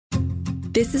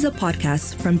This is a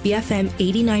podcast from BFM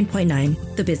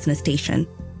 89.9, the business station.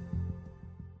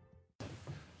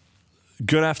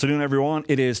 Good afternoon, everyone.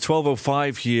 It is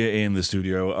 12:05 here in the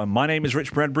studio. My name is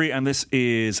Rich Bradbury, and this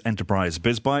is Enterprise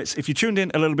BizBytes. If you tuned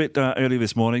in a little bit early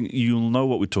this morning, you'll know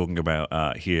what we're talking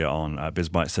about here on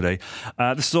BizBytes today.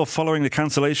 This is all following the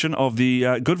cancellation of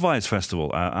the Good Vibes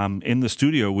Festival. I'm in the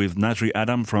studio with Nazri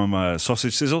Adam from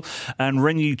Sausage Sizzle and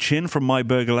Renyi Chin from My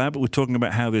Burger Lab. We're talking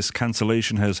about how this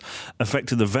cancellation has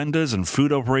affected the vendors and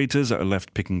food operators that are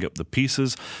left picking up the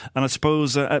pieces. And I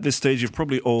suppose at this stage, you've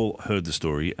probably all heard the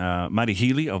story. Maddie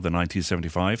Healy of the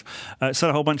 1975 said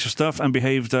a whole bunch of stuff and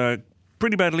behaved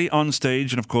pretty badly on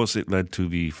stage, and of course it led to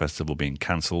the festival being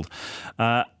cancelled.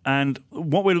 And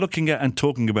what we're looking at and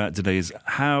talking about today is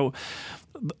how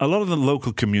a lot of the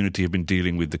local community have been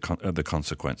dealing with the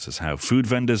consequences, how food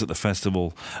vendors at the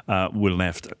festival were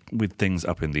left with things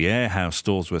up in the air, how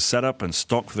stores were set up and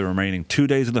stocked for the remaining 2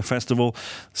 days of the festival,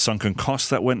 sunken costs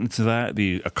that went into that,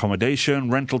 the accommodation,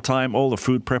 rental time, all the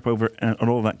food prep over and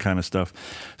all that kind of stuff.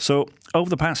 So over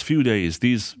the past few days,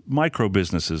 these micro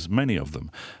businesses, many of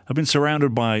them, have been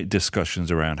surrounded by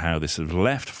discussions around how this has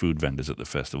left food vendors at the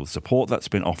festival, the support that's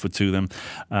been offered to them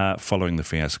following the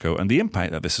fiasco, and the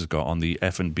impact that this has got on the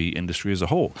F&B industry as a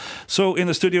whole. So in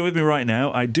the studio with me right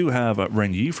now, I do have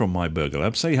Renyi from My Burger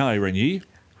Lab. Say hi, Renyi.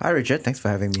 Hi, Richard. Thanks for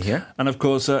having me here. And of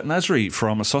course, Nazri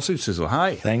from Sausage Sizzle.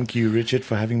 Hi. Thank you, Richard,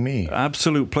 for having me.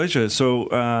 Absolute pleasure. So,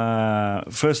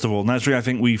 first of all, Nazri, I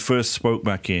think we first spoke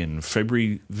back in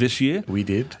February this year. We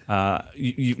did.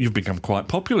 You've become quite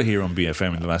popular here on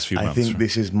BFM in the last few months. I think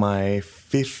this is my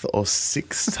 5th or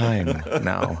 6th time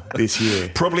now this year.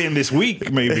 Probably in this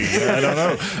week, maybe. I don't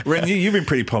know. Ren, you've been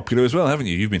pretty popular as well, haven't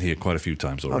you? You've been here quite a few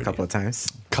times already. A couple of times.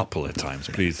 Couple of times,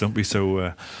 please. Don't be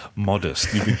so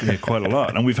modest. You've been here quite a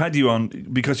lot. And we've had you on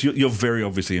because you're very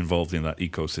obviously involved in that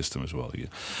ecosystem as well.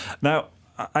 Now,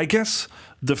 I guess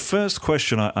the first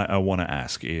question I want to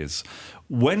ask is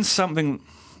when something,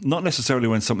 not necessarily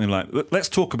when something like, let's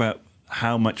talk about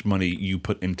how much money you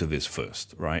put into this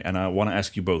first, right? And I want to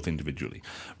ask you both individually.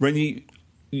 Renyi,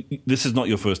 this is not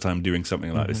your first time doing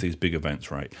something like this, these big events,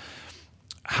 right?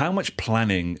 How much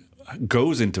planning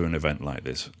goes into an event like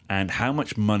this, and how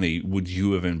much money would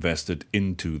you have invested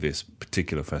into this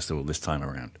particular festival this time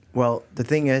around? Well, the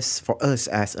thing is, for us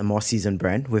as a more seasoned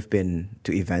brand, we've been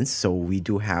to events, so we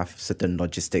do have certain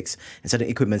logistics and certain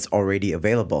equipments already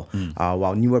available,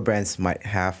 while newer brands might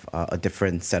have a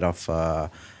different set of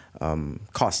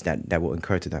costs that will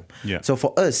incur to them. Yeah. So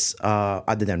for us,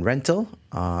 other than rental,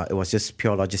 it was just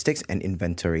pure logistics and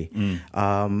inventory.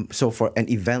 So for an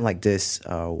event like this,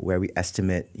 where we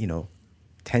estimate,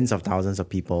 tens of thousands of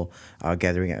people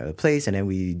gathering at a place, and then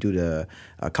we do the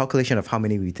calculation of how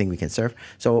many we think we can serve.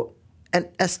 So an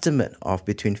estimate of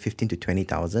between 15 to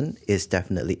 20,000 is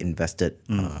definitely invested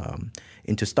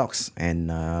into stocks and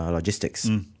logistics.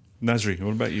 Nazri,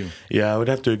 what about you? Yeah, I would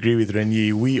have to agree with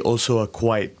Renyi. We also are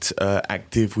quite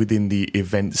active within the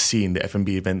event scene, the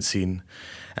F&B event scene.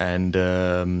 And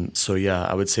so, yeah,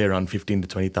 I would say around 15 to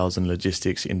 20,000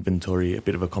 logistics, inventory, a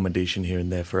bit of accommodation here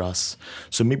and there for us.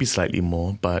 So maybe slightly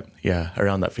more, but yeah,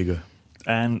 around that figure.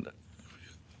 And,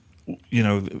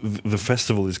 the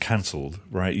festival is cancelled,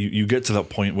 right? You get to that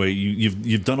point where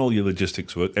you've done all your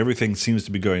logistics work. Everything seems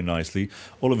to be going nicely.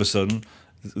 All of a sudden,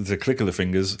 the click of the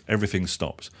fingers, everything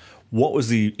stops. What was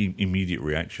the immediate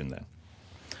reaction then?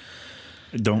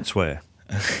 Don't swear.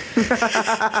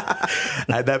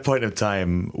 At that point of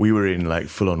time, we were in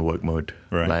full-on work mode.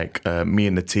 Right. Me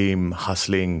and the team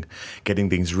hustling, getting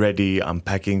things ready,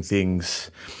 unpacking things.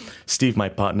 Steve, my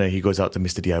partner, he goes out to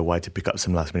Mr. DIY to pick up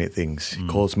some last-minute things. He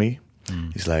calls me.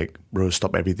 He's like, bro,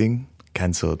 stop everything.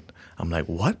 Cancelled. I'm like,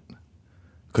 what?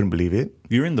 Couldn't believe it.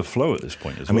 You're in the flow at this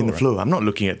point as well. I'm in the flow. I'm not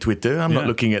looking at Twitter. I'm not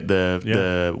looking at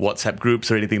the WhatsApp groups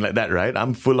or anything like that, right?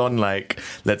 I'm full on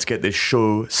let's get this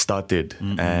show started.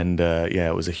 And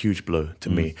it was a huge blow to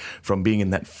me. From being in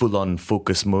that full on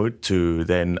focus mode to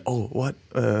then,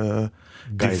 guys.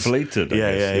 Deflated, I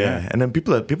guess. Yeah. And then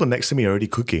people next to me are already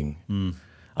cooking.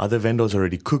 Other vendors are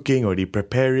already cooking, already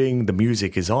preparing. The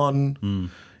music is on.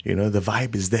 The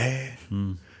vibe is there.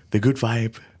 The good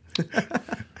vibe.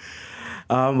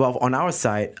 Well, on our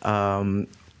side, I'm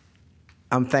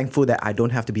thankful that I don't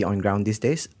have to be on ground these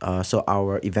days. So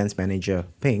our events manager,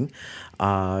 Ping,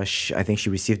 I think she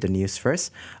received the news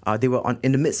first. They were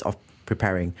in the midst of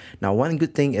preparing. Now, one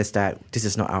good thing is that this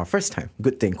is not our first time.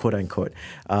 Good thing, quote unquote.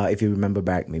 If you remember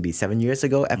back maybe 7 years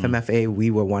ago, FMFA,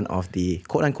 we were one of the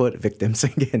quote unquote victims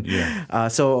again. Yeah.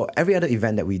 So every other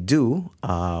event that we do,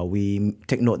 we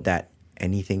take note that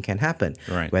anything can happen.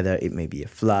 Right. Whether it may be a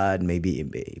flood, maybe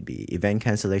it may be event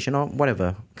cancellation, or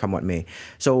whatever, come what may.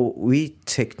 So we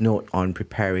take note on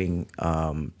preparing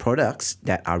products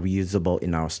that are reusable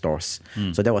in our stores.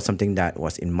 So that was something that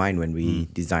was in mind when we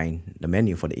designed the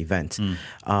menu for the event.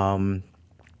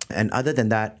 And other than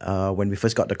that, when we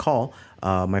first got the call,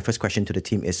 my first question to the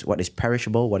team is what is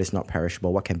perishable, what is not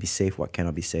perishable, what can be saved, what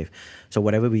cannot be saved. So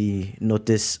whatever we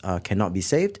notice cannot be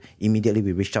saved, immediately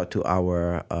we reached out to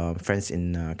our friends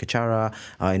in Kechara,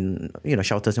 in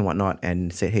shelters and whatnot,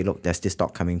 and said, hey, look, there's this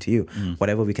stock coming to you.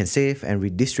 Whatever we can save and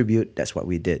redistribute, that's what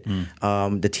we did.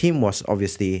 The team was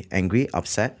obviously angry,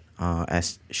 upset.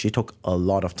 As she took a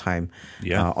lot of time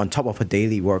on top of her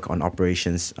daily work on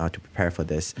operations to prepare for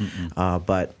this.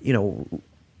 But,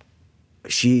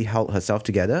 she held herself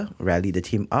together, rallied the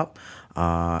team up,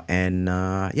 and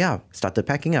started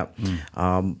packing up.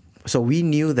 So we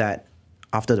knew that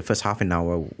after the first half an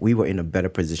hour, we were in a better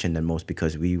position than most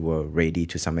because we were ready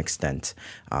to some extent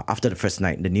after the first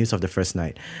night, the news of the first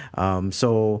night.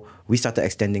 So we started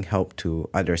extending help to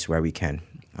others where we can.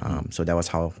 So that was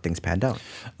how things panned out.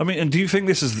 I mean, and do you think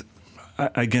this is,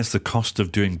 I guess, the cost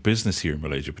of doing business here in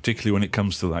Malaysia, particularly when it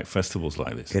comes to like festivals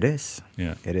like this? It is.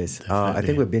 Yeah. It is. I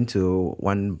think we've been to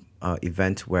one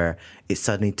event where it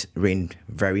suddenly rained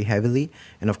very heavily.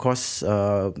 And of course,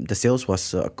 the sales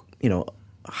was,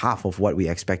 half of what we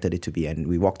expected it to be. And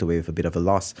we walked away with a bit of a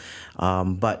loss.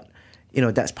 But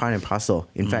that's part and parcel.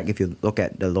 In fact, if you look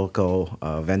at the local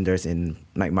vendors in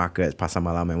night markets, Pasar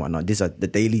Malam and whatnot, these are the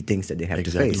daily things that they have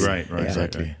to face. Right,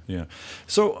 Exactly. Right. Yeah.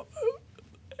 So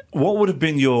what would have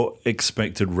been your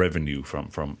expected revenue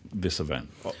from this event,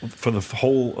 for the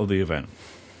whole of the event?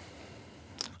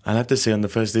 I'll have to say on the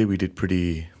first day we did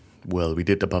pretty well. We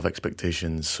did above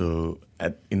expectations. So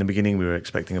in the beginning we were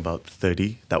expecting about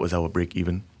 30. That was our break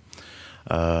even.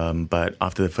 But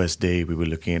after the first day we were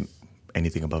looking at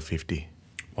anything above 50.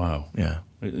 Wow. Yeah.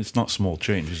 It's not small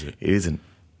change, is it? It isn't.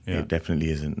 Yeah. It definitely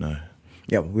isn't, no.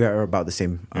 Yeah, we are about the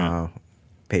same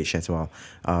page as well.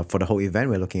 For the whole event,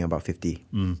 we're looking at about 50.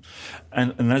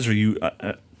 And Nazri, you,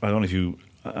 I don't know if you,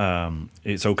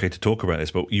 it's okay to talk about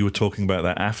this, but you were talking about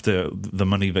that after the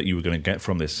money that you were going to get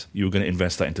from this, you were going to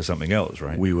invest that into something else,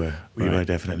 right? We were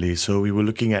definitely. So we were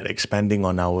looking at expanding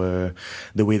on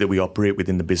the way that we operate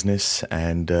within the business,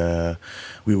 and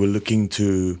we were looking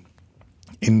to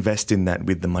invest in that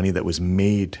with the money that was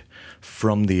made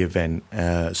from the event.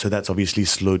 So that's obviously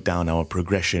slowed down our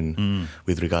progression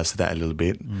with regards to that a little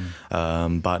bit.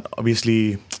 But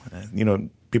obviously,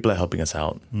 people are helping us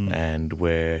out, and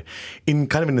we're in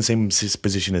the same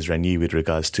position as Renyi with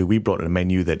regards to, we brought a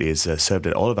menu that is served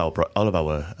at all of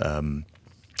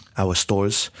our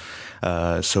stores.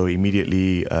 So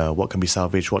immediately, what can be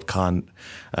salvaged, what can't,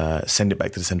 send it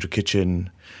back to the central kitchen.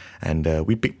 And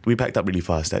we packed up really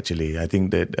fast, actually. I think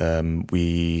that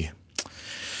we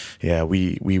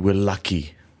were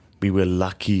lucky. We were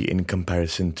lucky in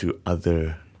comparison to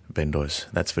other vendors,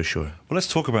 that's for sure. Well,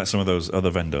 let's talk about some of those other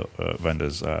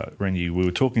vendors. Renyi, we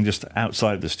were talking just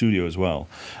outside the studio as well,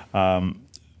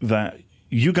 that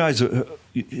you guys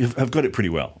have got it pretty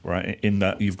well, right? In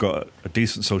that you've got a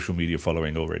decent social media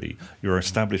following already. You're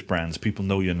established brands. People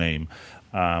know your name.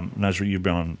 Nazri, you've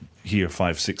been on here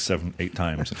 5, 6, 7, 8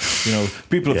 times.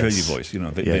 People have heard your voice.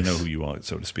 They know who you are,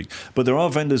 so to speak. But there are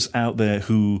vendors out there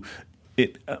who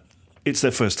it's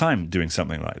their first time doing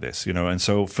something like this, and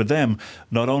so for them,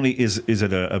 not only is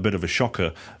it a bit of a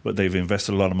shocker, but they've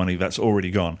invested a lot of money that's already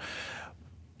gone.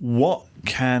 What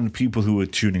can people who are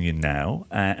tuning in now,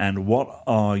 and what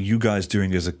are you guys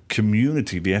doing as a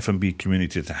community, the F&B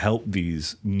community, to help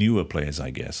these newer players,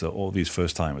 I guess, or all these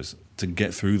first-timers, to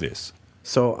get through this?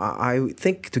 So I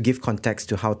think, to give context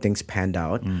to how things panned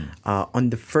out, on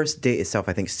the first day itself,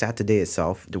 I think Saturday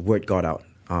itself, the word got out,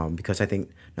 because I think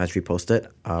Nazri posted,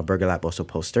 Burger Lab also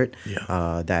posted,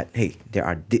 that, hey, there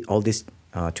are all these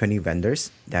 20 vendors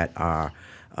that are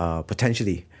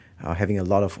potentially having a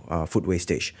lot of food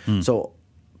wastage. So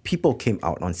people came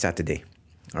out on Saturday,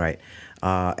 all right?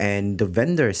 And the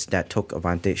vendors that took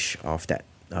advantage of that,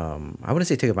 I wouldn't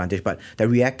say take advantage, but that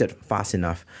reacted fast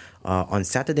enough. On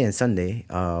Saturday and Sunday,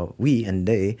 we and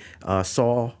they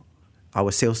saw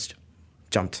our sales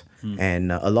jumped.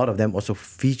 And a lot of them also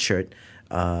featured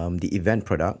the event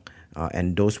product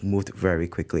and those moved very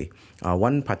quickly.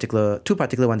 Two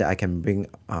particular one that I can bring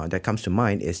that comes to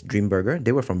mind is Dream Burger.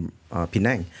 They were from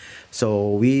Penang,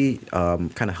 so we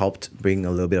kind of helped bring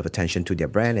a little bit of attention to their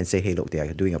brand and say, hey, look, they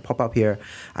are doing a pop-up here.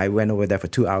 I went over there for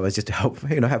 2 hours just to help,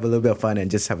 have a little bit of fun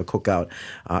and just have a cookout,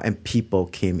 and people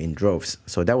came in droves.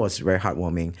 So that was very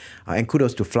heartwarming. And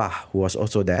kudos to Flah, who was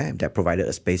also there, that provided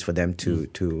a space for them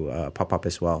to pop up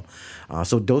as well.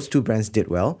 So those two brands did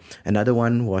well. Another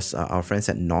one was our friends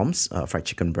at Norm's fried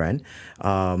chicken brand.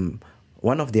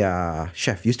 One of their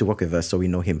chef used to work with us, so we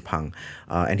know him, Pang.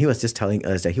 And he was just telling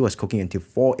us that he was cooking until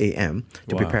 4 a.m.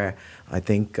 to prepare, I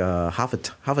think, half a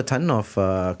ton of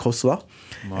coleslaw.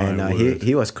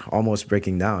 He was almost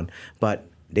breaking down. But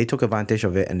they took advantage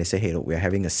of it and they say, hey, look, we're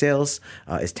having a sales.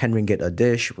 It's 10 ringgit a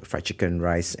dish, with fried chicken,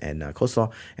 rice, and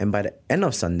coleslaw. And by the end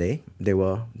of Sunday, they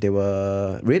were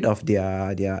rid of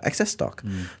their excess stock.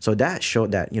 So that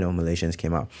showed that, Malaysians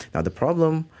came out. Now, the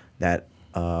problem that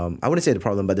I wouldn't say the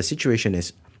problem, but the situation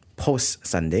is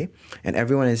post-Sunday, and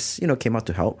everyone came out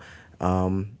to help.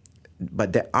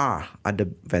 But there are other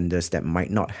vendors that might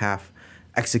not have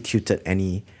executed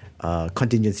any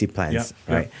contingency plans,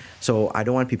 right? Yeah. So I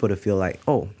don't want people to feel like,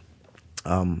 all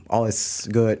is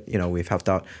good, we've helped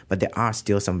out, but there are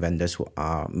still some vendors who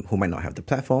might not have the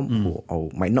platform, who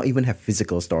might not even have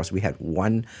physical stores. We had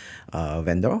one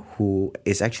vendor who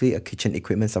is actually a kitchen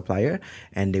equipment supplier,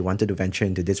 and they wanted to venture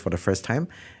into this for the first time.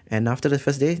 And after the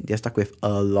first day, they're stuck with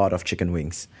a lot of chicken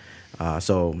wings.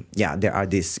 So yeah, there are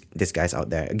these guys out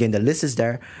there. Again, the list is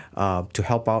there. To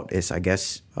help out is, I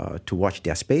guess, to watch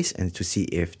their space and to see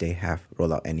if they have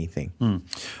rolled out anything.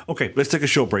 Okay, let's take a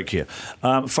short break here.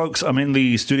 Folks, I'm in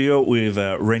the studio with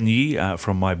Ren Yi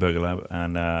from My Burger Lab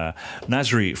and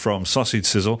Nazri from Sausage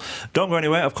Sizzle. Don't go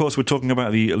anywhere. Of course, we're talking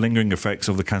about the lingering effects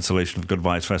of the cancellation of Good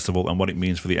Vibes Festival and what it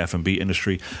means for the F&B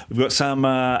industry. We've got some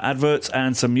adverts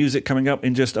and some music coming up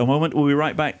in just a moment. We'll be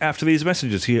right back after these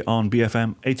messages here on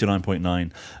BFM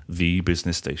 89.9, the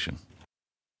business station.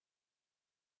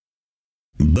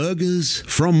 Burgers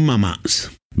from Mama's.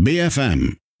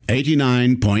 BFM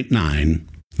 89.9,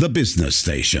 the business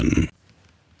station.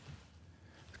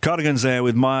 Cardigans there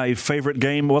with my favourite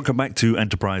game. Welcome back to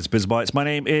Enterprise Biz Bites. My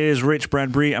name is Rich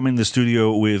Bradbury. I'm in the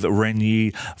studio with Ren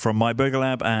Yi from My Burger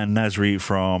Lab and Nazri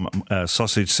from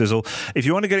Sausage Sizzle. If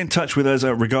you want to get in touch with us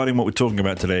regarding what we're talking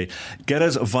about today, get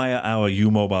us via our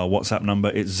U-Mobile WhatsApp number.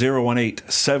 It's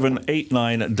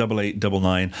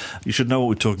 018-789-8899. You should know what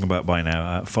we're talking about by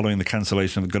now. Following the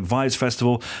cancellation of the Good Vibes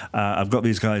Festival, I've got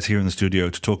these guys here in the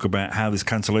studio to talk about how this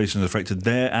cancellation has affected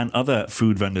their and other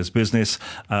food vendors' business,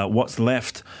 what's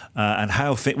left, and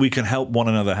how we can help one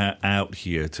another out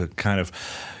here to kind of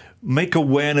make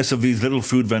awareness of these little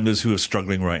food vendors who are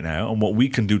struggling right now and what we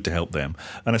can do to help them,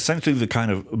 and essentially the kind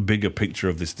of bigger picture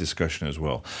of this discussion as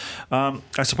well.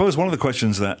 I suppose one of the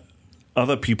questions that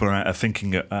other people are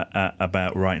thinking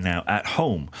about right now at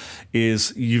home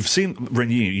is, you've seen,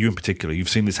 Ren Yi, you in particular, you've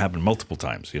seen this happen multiple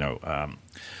times.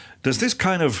 Does this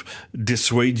kind of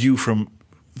dissuade you from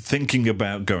thinking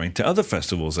about going to other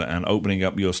festivals and opening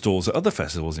up your stalls at other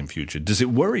festivals in future? Does it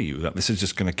worry you that this is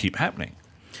just going to keep happening?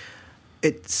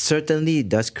 It certainly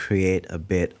does create a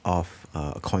bit of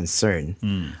concern.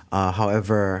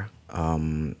 However,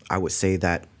 I would say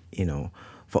that,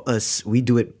 for us, we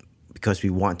do it because we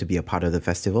want to be a part of the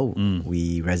festival.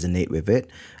 We resonate with it.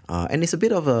 And it's a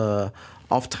bit of a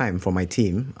off time for my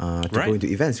team to go into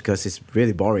events, because it's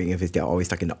really boring if they're always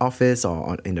stuck in the office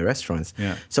or in the restaurants.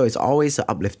 Yeah. So it's always an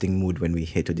uplifting mood when we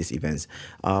head to these events.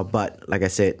 But like I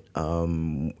said,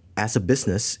 as a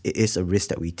business, it is a risk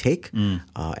that we take, and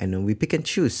then we pick and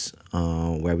choose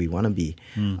where we want to be.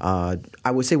 I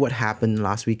would say what happened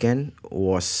last weekend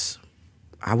was,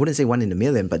 I wouldn't say one in a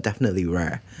million, but definitely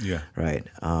rare. Yeah. Right.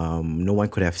 No one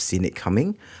could have seen it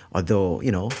coming, although,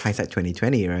 hindsight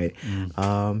 2020, right?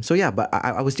 So yeah, but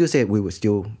I would still say we would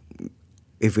still,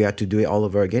 if we had to do it all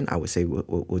over again, I would say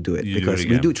we'll do it, because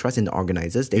we do trust in the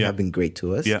organizers. They have been great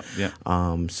to us. Yeah.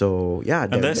 So yeah.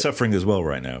 And they're suffering as well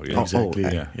right now. Yeah. Exactly.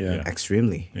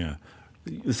 Extremely. Yeah.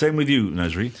 The same with you,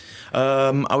 Nazri?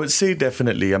 I would say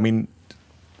definitely. I mean,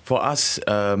 for us,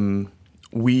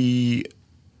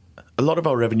 a lot of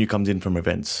our revenue comes in from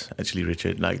events, actually,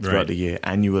 Richard, throughout the year,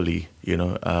 annually.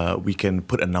 We can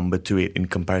put a number to it in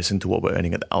comparison to what we're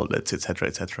earning at the outlets, et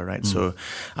cetera, right? So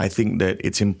I think that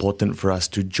it's important for us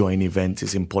to join events.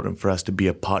 It's important for us to be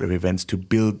a part of events, to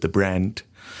build the brand,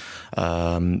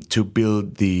 to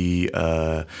build the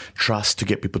trust, to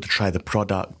get people to try the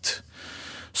product.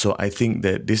 So I think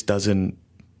that this doesn't,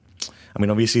 I mean,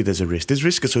 obviously there's a risk. There's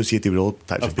risk associated with all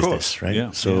types of business, course. right?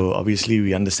 Yeah, So obviously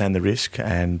we understand the risk.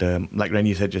 And like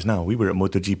Rennie said just now, we were at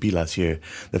MotoGP last year.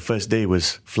 The first day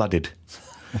was flooded.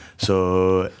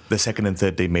 So the second and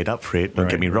third day made up for it, don't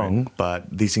get me wrong, but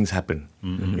these things happen,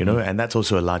 you know, and that's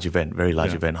also a large event, very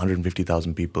large event,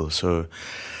 150,000 people. So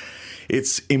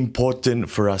it's important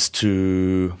for us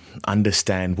to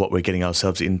understand what we're getting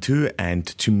ourselves into and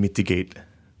to mitigate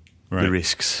the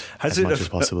risks as much as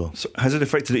possible. Has it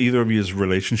affected either of your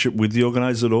relationship with the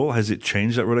organisers at all? Has it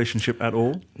changed that relationship at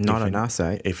all? Not on our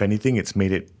side. If anything, it's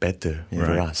made it better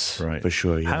for us, for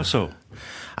sure. Yeah. How so?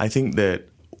 I think that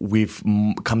we've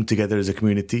come together as a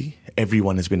community.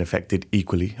 Everyone has been affected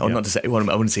equally. Or not to say, well,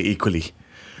 I wouldn't say equally.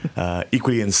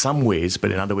 Equally in some ways,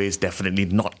 but in other ways, definitely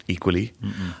not equally.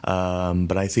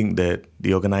 But I think that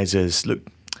the organisers, look,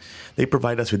 they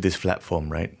provide us with this platform,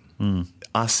 right?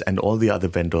 Us and all the other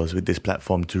vendors with this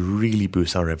platform to really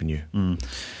boost our revenue.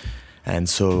 And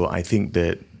so I think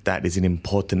that that is an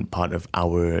important part of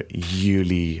our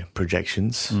yearly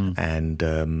projections, and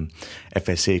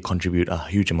FSA contribute a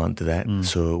huge amount to that.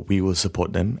 So we will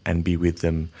support them and be with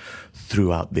them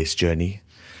throughout this journey.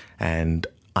 And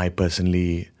I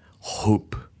personally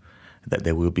hope that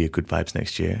there will be a Good Vibes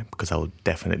next year, because I will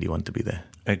definitely want to be there.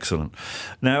 Excellent.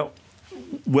 Now,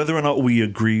 whether or not we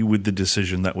agree with the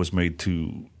decision that was made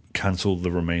to cancel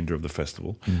the remainder of the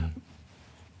festival,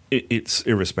 it's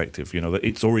irrespective. You know, that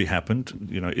it's already happened.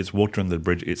 You know, it's water under the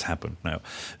bridge. It's happened now.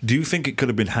 Do you think it could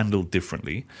have been handled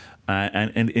differently?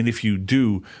 And if you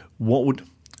do, what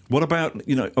about,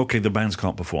 you know, okay, the bands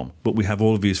can't perform, but we have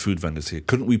all of these food vendors here.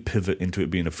 Couldn't we pivot into it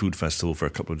being a food festival for a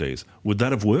couple of days? Would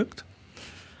that have worked?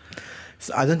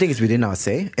 So I don't think it's within our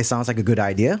say. It sounds like a good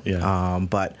idea,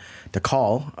 but the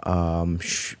call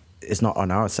is not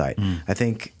on our side. I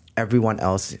think everyone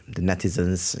else, the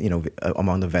netizens, you know,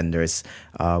 among the vendors,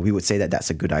 we would say that that's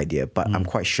a good idea. But I'm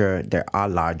quite sure there are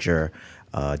larger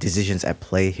decisions at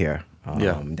play here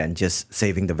than just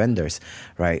saving the vendors,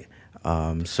 right?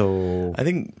 So I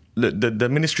think the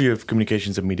Ministry of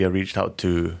Communications and Media reached out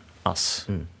to us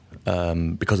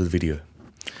because of the video.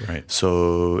 Right.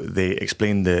 So they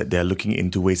explained that they're looking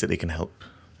into ways that they can help.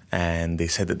 And they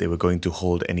said that they were going to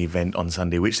hold an event on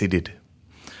Sunday, which they did.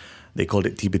 They called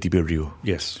it Tiba Tiba Rio.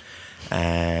 Yes.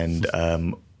 And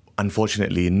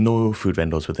unfortunately, no food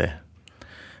vendors were there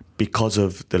because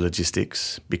of the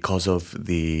logistics, because of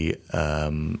the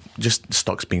just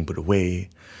stocks being put away,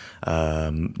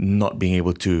 not being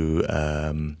able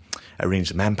to arrange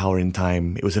the manpower in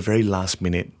time. It was a very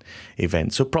last-minute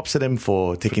event. So props to them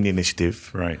for taking the initiative.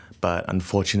 Right. But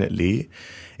unfortunately,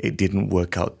 it didn't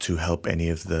work out to help any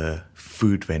of the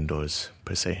food vendors,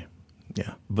 per se.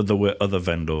 Yeah. But there were other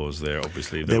vendors there,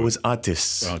 obviously. There was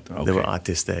artists. Okay. There were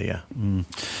artists there, yeah.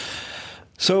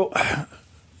 So,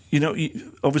 you know,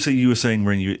 obviously you were saying,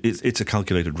 Ren, it's a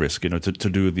calculated risk, you know, to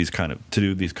do these kind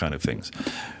of things.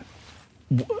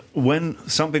 When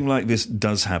something like this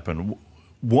does happen,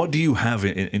 what do you have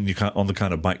on the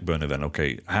kind of back burner then?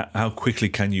 Okay, how quickly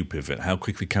can you pivot? How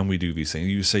quickly can we do these things?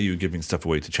 You say you're giving stuff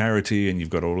away to charity and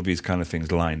you've got all of these kind of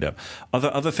things lined up. Are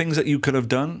there other things that you could have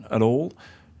done at all?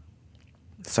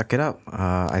 Suck it up,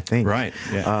 I think. Right,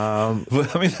 yeah. Well,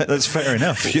 I mean, that's fair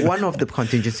enough. Yeah. One of the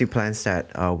contingency plans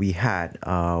that we had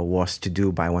was to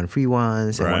do buy one, free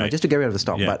ones, and whatnot, just to get rid of the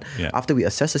stock. Yeah, but after we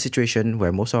assess the situation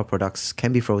where most of our products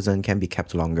can be frozen, can be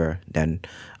kept longer, then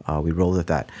we roll with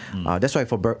that. That's why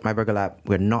for My Burger Lab,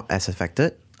 we're not as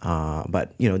affected.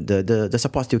 But you know, the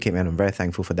support still came in. I'm very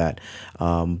thankful for that.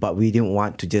 But we didn't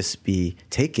want to just be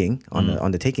taking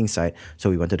on the taking side, so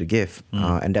we wanted to give,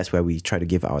 and that's where we try to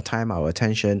give our time, our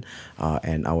attention,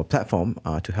 and our platform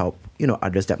to help, you know,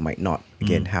 others that might not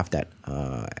again have that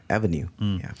avenue.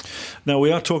 Yeah. Now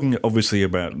we are talking obviously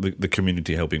about the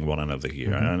community helping one another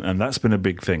here, and that's been a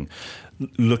big thing.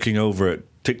 Looking over at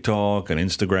TikTok and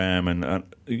Instagram, and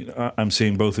I'm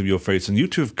seeing both of your faces, and you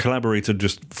two have collaborated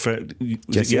just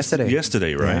yesterday.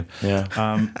 Yesterday, right? Yeah.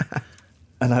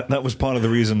 And that was part of the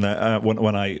reason that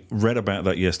when I read about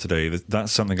that yesterday,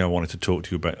 that's something I wanted to talk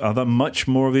to you about. Are there much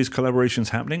more of these collaborations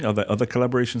happening? Are there other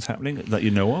collaborations happening that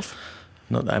you know of?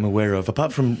 Not that I'm aware of,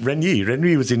 apart from Ren Yi. Ren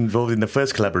Yi was involved in the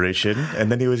first collaboration,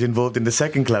 and then he was involved in the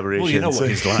second collaboration. Well, you know what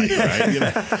he's like, right? You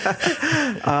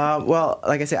know? Well,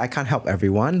 like I said, I can't help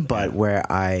everyone, but where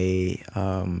I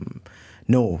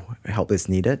no help is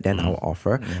needed, then I'll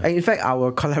offer. And in fact,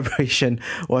 our collaboration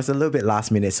was a little bit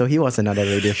last minute. So he was another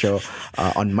radio show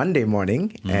on Monday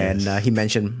morning, and he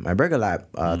mentioned my Burger Lab,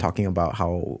 talking about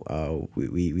how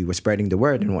we were spreading the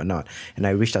word and whatnot. And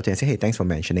I reached out to him and said, hey, thanks for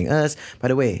mentioning us. By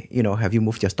the way, have you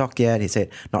moved your stock yet? He said,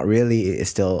 not really. It's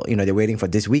still, they're waiting for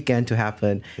this weekend to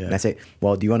happen. Yeah. And I said,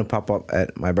 well, do you want to pop up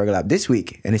at my Burger Lab this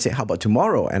week? And he said, how about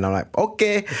tomorrow? And I'm like,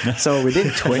 okay. So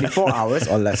within 24 hours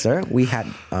or lesser, they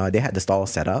had the stall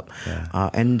set up,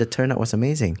 and the turnout was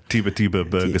amazing. Tiba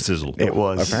Burger Sizzle. It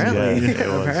was.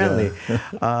 Apparently.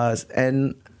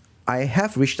 And I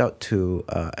have reached out to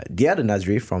the other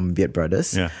Nazri from Viet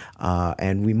Brothers,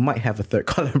 and we might have a third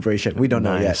collaboration. We don't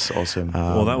know yet. Awesome.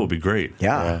 Well, that would be great.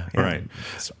 Yeah. Right.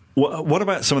 What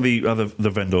about some of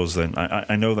the vendors then?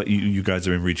 I know that you guys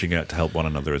have been reaching out to help one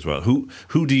another as well.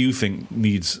 Who do you think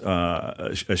needs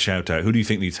a shout out? Who do you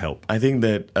think needs help? I think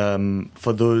that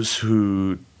for those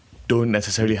who don't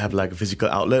necessarily have like a physical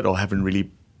outlet or haven't really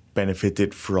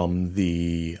benefited from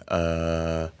the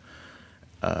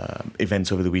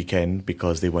events over the weekend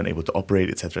because they weren't able to operate,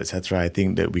 etc., I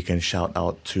think that we can shout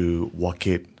out to Wok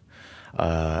It,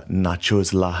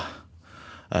 Nachos La,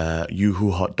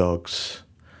 Yoo-Hoo Hot Dogs.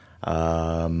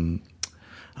 I'm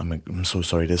so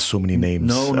sorry. There's so many names.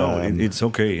 No, it's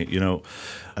okay.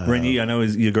 Renyi, I know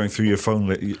you're going through your phone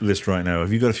list right now.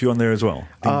 Have you got a few on there as well?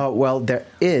 Well, there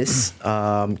is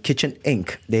Kitchen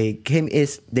Inc. They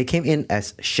came in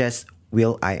as Chefs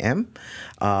Will I Am,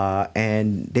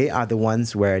 and they are the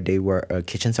ones where they were a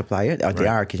kitchen supplier. They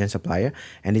are a kitchen supplier,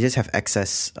 and they just have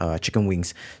excess chicken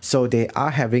wings. So they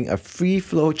are having a free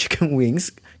flow chicken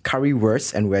wings,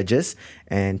 currywurst and wedges,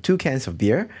 and 2 cans of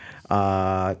beer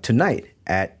tonight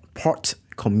at Port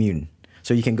Commune.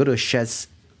 So you can go to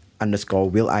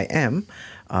Chefs_Will I Am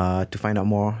to find out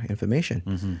more information.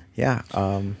 Mm-hmm. Yeah.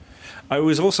 I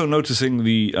was also noticing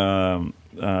the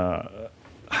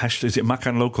hashtag, is it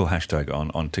Makan Local hashtag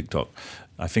on TikTok?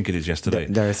 I think it is yesterday.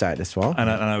 There is that as well. And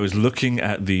I was looking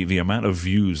at the amount of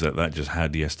views that just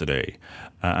had yesterday,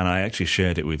 and I actually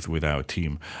shared it with our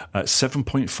team.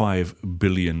 7.5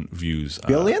 billion views.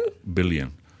 Billion?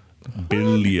 Billion.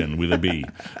 Billion with a B.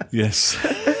 Yes.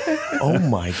 Oh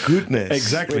my goodness.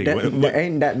 Exactly. There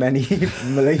ain't that many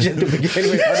Malaysian to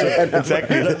begin with.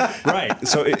 Exactly. Right.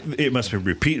 So it must be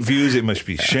repeat views, it must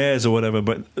be shares or whatever,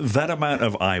 but that amount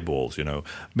of eyeballs,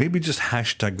 maybe just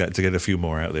hashtag that to get a few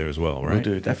more out there as well, right? We'll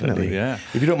do, definitely. Yeah.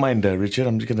 If you don't mind, Richard,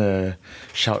 I'm just going to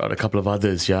shout out a couple of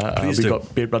others, Please we do. got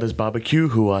Viet Brothers Barbecue,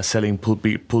 who are selling pulled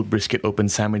brisket open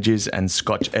sandwiches and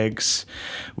Scotch eggs.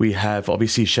 We have,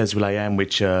 obviously, Chefs Will I Am,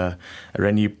 which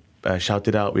Renyi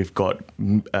shouted out. We've got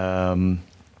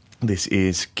this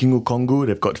is Kingu Kongu.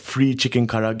 They've got free chicken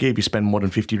karaage if you spend more than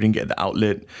 50 ringgit at the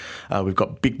outlet. We've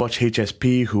got Big Botch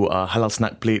HSP, who are halal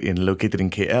snack plate located in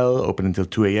KL, open until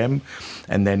 2 a.m.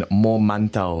 And then More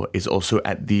Mantau is also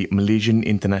at the Malaysian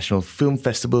International Film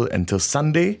Festival until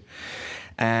Sunday.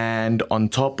 And on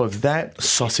top of that,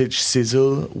 Sausage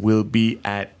Sizzle will be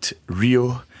at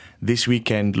Rio this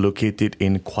weekend, located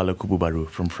in Kuala Kubu Baru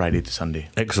from Friday to Sunday.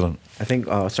 Excellent. I think,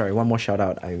 sorry, one more shout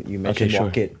out. You mentioned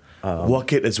Wok It.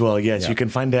 Wok It as well, yes. Yeah. You can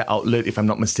find their outlet, if I'm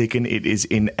not mistaken, it is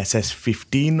in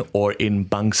SS15 or in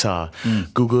Bangsa.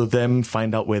 Google them,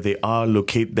 find out where they are,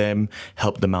 locate them,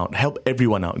 help them out. Help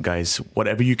everyone out, guys.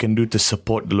 Whatever you can do to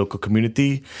support the local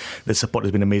community. The support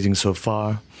has been amazing so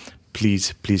far.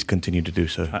 Please continue to do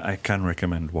so. I can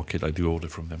recommend Wok It. I do order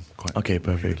from them quite. Okay,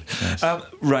 perfect. Nice.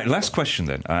 Right, last question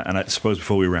then, and I suppose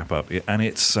before we wrap up, and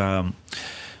it's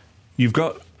you've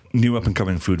got new up and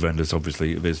coming food vendors.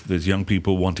 Obviously, there's young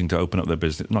people wanting to open up their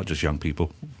business. Not just young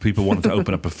people wanting to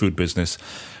open up a food business.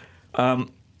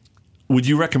 Would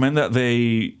you recommend that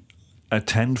they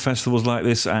attend festivals like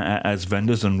this as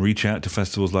vendors and reach out to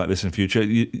festivals like this in future?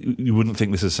 You wouldn't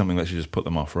think this is something that should just put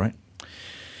them off, right?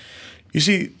 You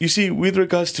see, with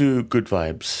regards to Good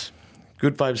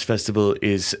Vibes Festival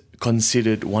is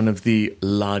considered one of the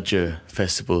larger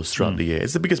festivals throughout the year.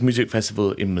 It's the biggest music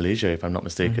festival in Malaysia, if I'm not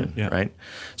mistaken, right?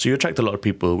 So you attract a lot of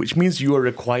people, which means you are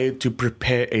required to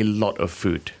prepare a lot of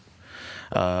food.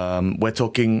 We're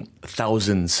talking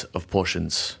thousands of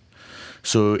portions.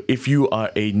 So if you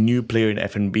are a new player in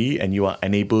F&B and you are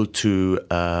unable to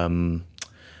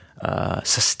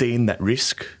sustain that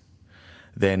risk,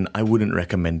 then I wouldn't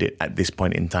recommend it at this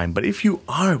point in time. But if you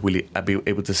are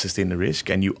able to sustain the risk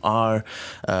and you are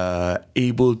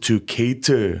able to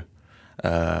cater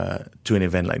to an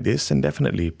event like this, then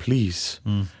definitely please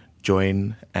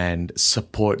join and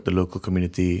support the local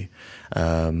community.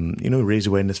 Raise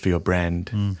awareness for your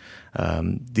brand.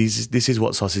 This is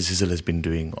what Sausage Sizzle has been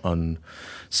doing on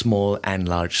small and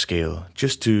large scale,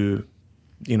 just to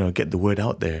get the word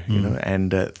out there,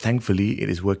 and thankfully it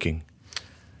is working.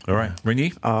 All right,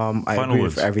 Renyi, I final agree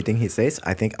words. with everything he says.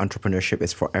 I think entrepreneurship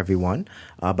is for everyone,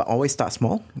 but always start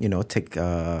small. Take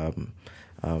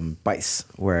bites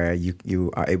where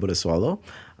you are able to swallow.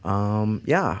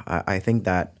 I think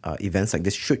that events like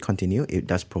this should continue. It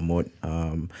does promote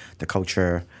the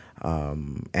culture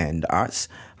and the arts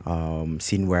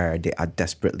scene where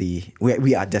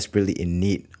we are desperately in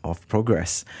need of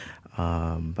progress.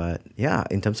 But yeah,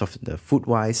 in terms of the food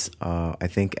wise, I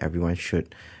think everyone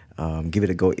should give it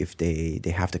a go if they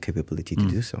have the capability to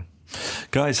do so.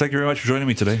 Guys, thank you very much for joining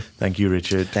me today. Thank you,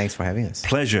 Richard. Thanks for having us.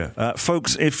 Pleasure.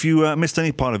 Folks, if you missed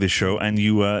any part of this show and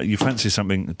you fancy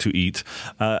something to eat,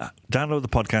 download the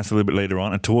podcast a little bit later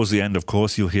on. And towards the end, of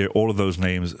course, you'll hear all of those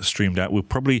names streamed out. We'll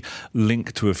probably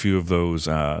link to a few of those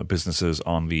businesses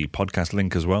on the podcast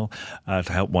link as well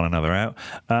to help one another out.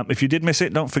 If you did miss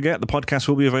it, don't forget the podcast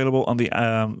will be available on the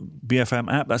BFM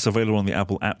app. That's available on the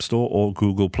Apple App Store or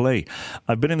Google Play.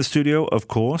 I've been in the studio, of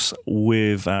course,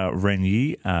 with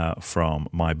Renyi from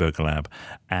My Burger Lab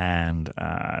and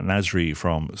Nazri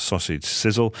from Sausage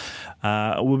Sizzle.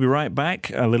 We'll be right back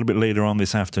a little bit later on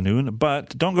this afternoon,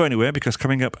 but don't go anywhere because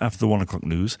coming up after the 1 o'clock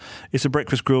news, it's a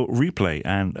Breakfast Grill replay,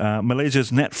 and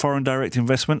Malaysia's net foreign direct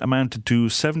investment amounted to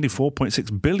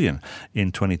 74.6 billion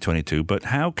in 2022. But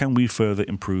how can we further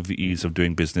improve the ease of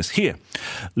doing business here?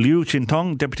 Liu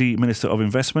Chintong, Deputy Minister of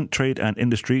Investment, Trade and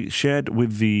Industry, shared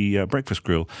with the Breakfast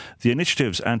Grill the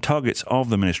initiatives and targets of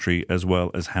the ministry, as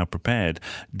well as how prepared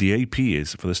DAP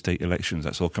is for the state elections.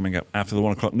 That's all coming up after the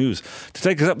 1 o'clock news. To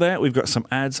take us up there, we've got some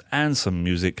ads and some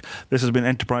music. This has been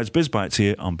Enterprise Biz Bites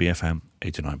here on BFM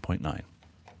 89.9.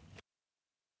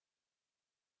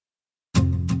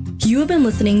 You have been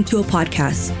listening to a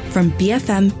podcast from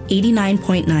BFM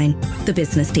 89.9, the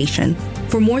business station.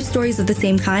 For more stories of the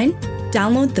same kind,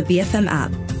 download the BFM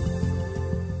app.